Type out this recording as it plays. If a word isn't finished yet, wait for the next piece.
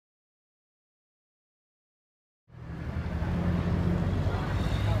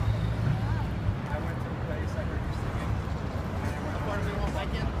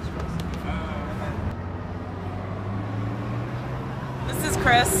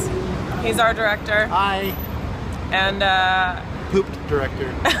Chris. He's our director. Hi. And Pooped director.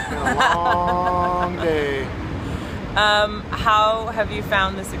 Been a long day. How have you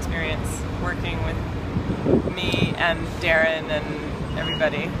found this experience working with me and Darren and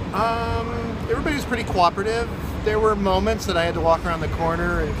everybody? Everybody's pretty cooperative. There were moments that I had to walk around the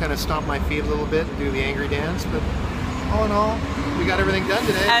corner and kind of stomp my feet a little bit and do the angry dance, but all in all, we got everything done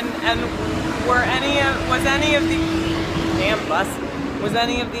today. And was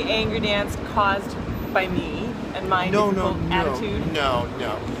any of the angry dance caused by me and my difficult attitude? No.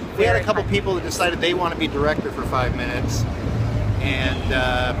 We had a couple people that decided they want to be director for 5 minutes, and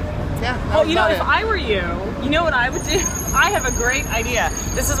yeah. Well, you know, if I were you, you know what I would do? I have a great idea.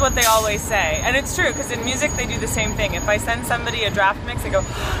 This is what they always say, and it's true, because in music they do the same thing. If I send somebody a draft mix, they go,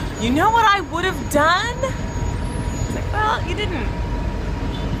 you know what I would have done? It's like, well, you didn't.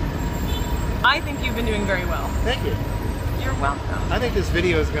 I think you've been doing very well. Thank you. You're welcome. I think this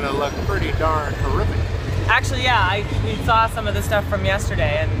video is going to look pretty darn horrific. Actually, yeah, we saw some of the stuff from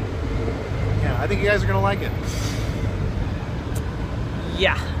yesterday, and yeah, I think you guys are going to like it.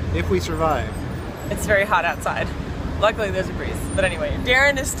 Yeah. If we survive. It's very hot outside. Luckily, there's a breeze. But anyway,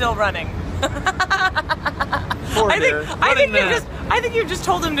 Darren is still running. I think you've just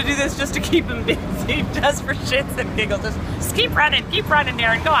told him to do this just to keep him busy, just for shits and giggles. Just keep running,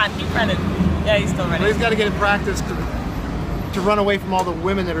 Darren. Go on, keep running. Yeah, he's still running. Well, he's got to get in practice to run away from all the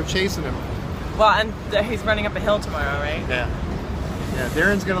women that are chasing him. Well, and he's running up a hill tomorrow, right? Yeah. Yeah,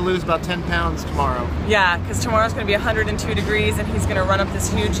 Darren's going to lose about 10 pounds tomorrow. Yeah, because tomorrow's going to be 102 degrees and he's going to run up this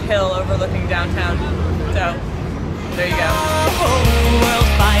huge hill overlooking downtown. So, there you go.